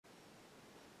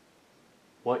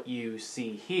What you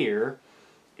see here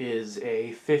is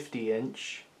a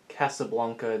 50-inch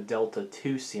Casablanca Delta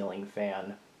 2 ceiling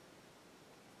fan.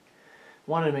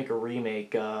 I wanted to make a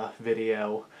remake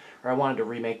video, or I wanted to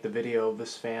remake the video of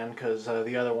this fan because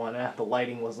the other one, the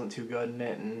lighting wasn't too good in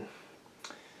it, and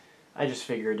I just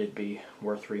figured it'd be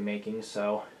worth remaking,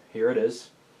 so here it is.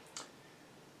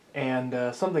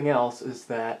 And something else is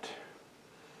that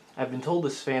I've been told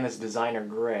this fan is designer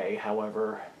gray.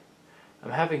 However,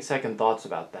 I'm having second thoughts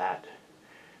about that.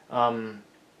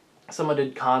 Someone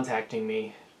did contact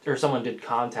me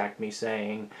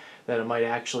saying that it might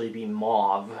actually be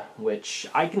mauve, which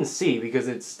I can see because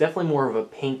it's definitely more of a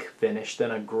pink finish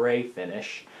than a gray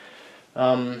finish.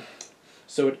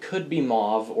 So it could be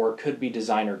mauve or it could be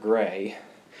designer gray,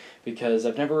 because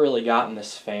I've never really gotten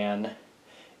this fan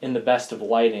in the best of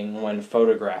lighting when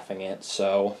photographing it,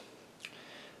 so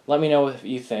let me know if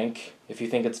you think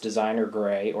it's designer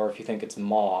gray or if you think it's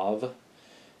mauve,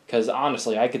 because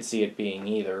honestly I could see it being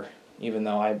either, even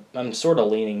though I'm sort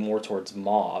of leaning more towards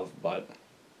mauve, but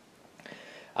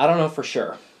I don't know for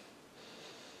sure.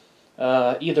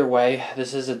 Either way,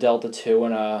 this is a Delta 2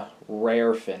 in a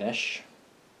rare finish.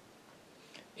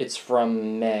 It's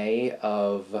from May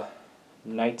of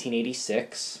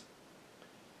 1986.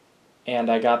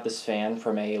 And I got this fan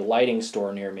from a lighting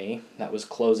store near me that was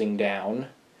closing down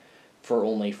for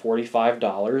only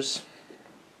 $45.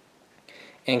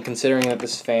 And considering that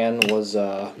this fan was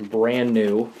brand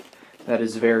new, that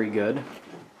is very good.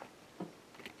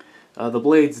 The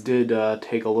blades did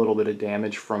take a little bit of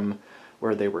damage from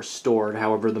where they were stored.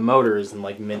 However, the motor is in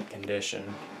like mint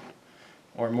condition,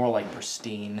 or more like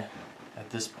pristine at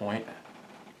this point,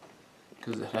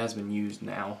 because it has been used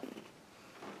now.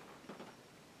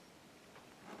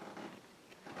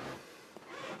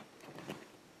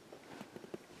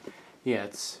 Yeah,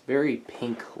 it's very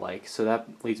pink-like, so that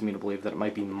leads me to believe that it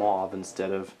might be mauve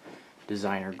instead of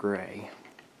designer gray.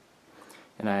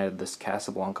 And I had this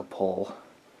Casablanca pole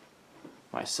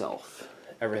myself.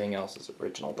 Everything else is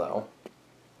original, though.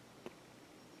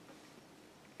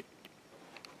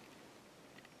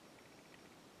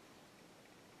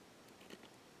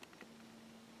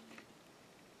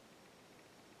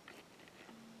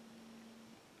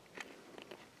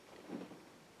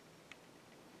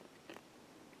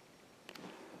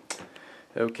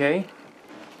 Okay.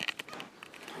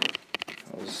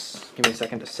 Give me a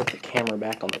second to set the camera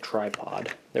back on the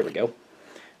tripod. There we go.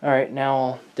 Alright, now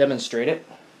I'll demonstrate it.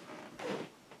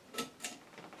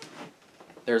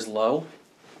 There's low.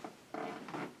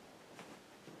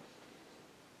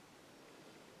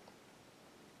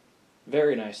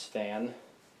 Very nice fan.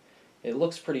 It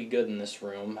looks pretty good in this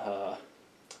room.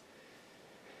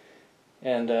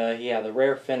 Yeah, the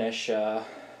rare finish, or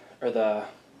the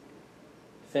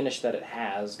finish that it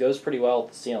has, goes pretty well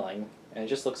with the ceiling, and it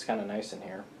just looks kind of nice in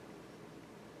here.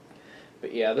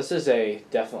 But yeah, this is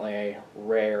definitely a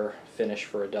rare finish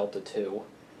for a Delta 2.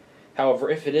 However,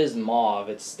 if it is mauve,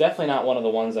 it's definitely not one of the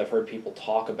ones I've heard people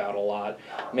talk about a lot.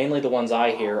 Mainly the ones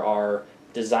I hear are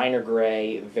designer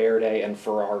gray, verde, and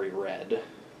Ferrari red.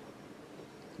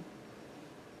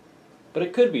 But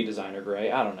it could be designer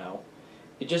gray, I don't know.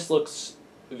 It just looks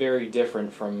very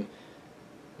different from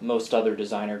most other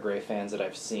designer gray fans that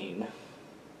I've seen.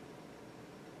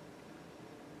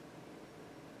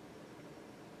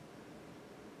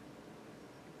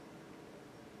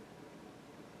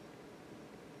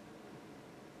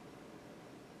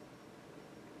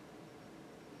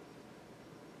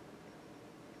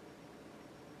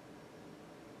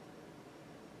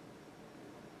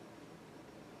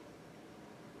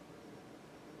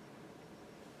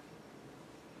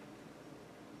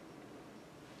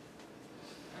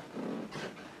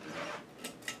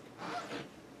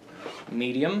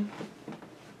 Medium.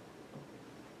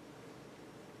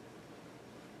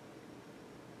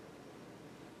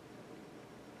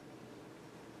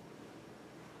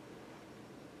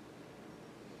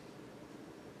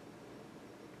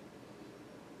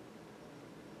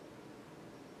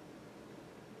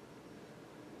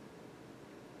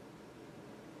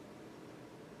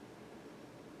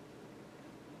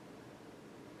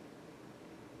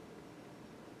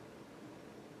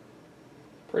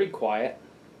 Pretty quiet.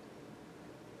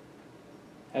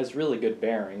 Has really good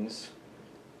bearings,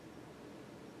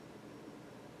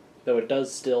 though it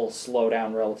does still slow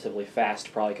down relatively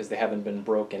fast, probably because they haven't been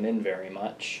broken in very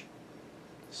much.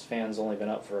 This fan's only been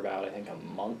up for about, I think, a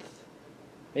month.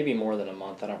 Maybe more than a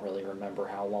month, I don't really remember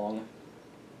how long.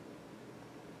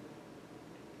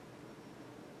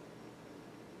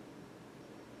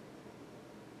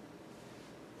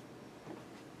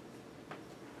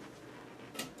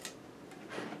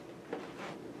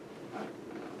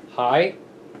 High.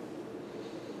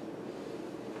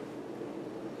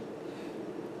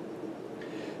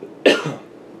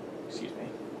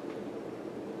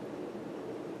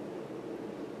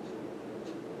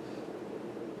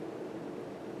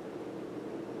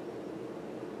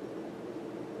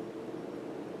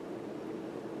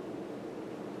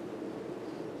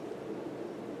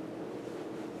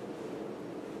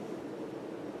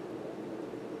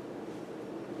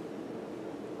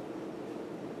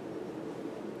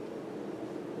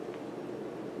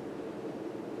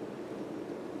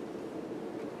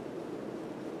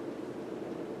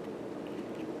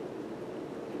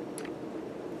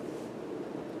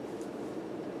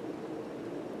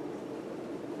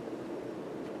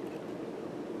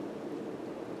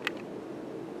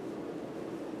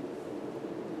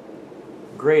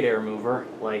 great air mover,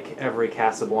 like every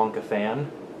Casablanca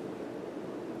fan.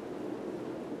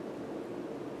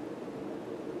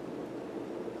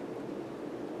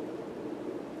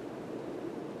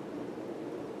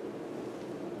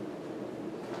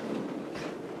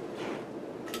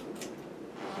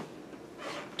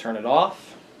 Turn it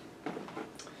off.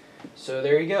 So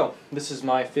there you go. This is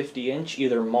my 50-inch,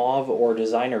 either mauve or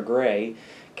designer gray,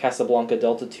 Casablanca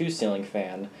Delta 2 ceiling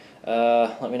fan.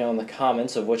 Let me know in the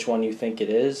comments of which one you think it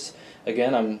is.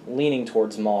 Again, I'm leaning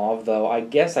towards mauve, though I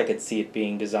guess I could see it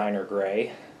being designer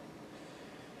gray.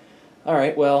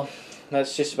 Alright, well,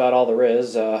 that's just about all there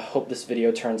is. Hope this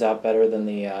video turns out better than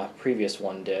the previous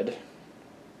one did.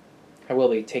 I will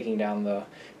be taking down the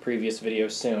previous video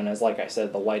soon, as like I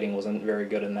said, the lighting wasn't very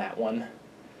good in that one.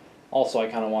 Also, I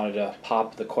kind of wanted to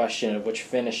pop the question of which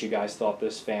finish you guys thought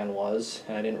this fan was,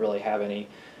 and I didn't really have any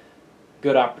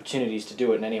good opportunities to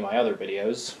do it in any of my other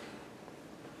videos.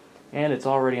 And it's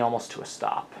already almost to a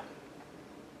stop.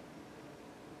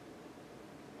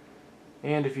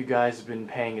 And if you guys have been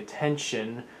paying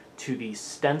attention to the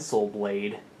stencil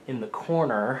blade in the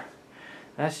corner,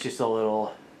 that's just a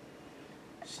little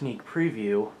sneak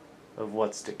preview of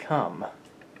what's to come.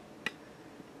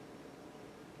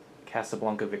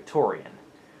 Casablanca Victorian.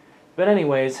 But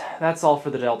anyways, that's all for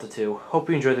the Delta 2. Hope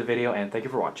you enjoyed the video, and thank you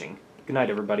for watching. Good night,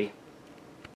 everybody.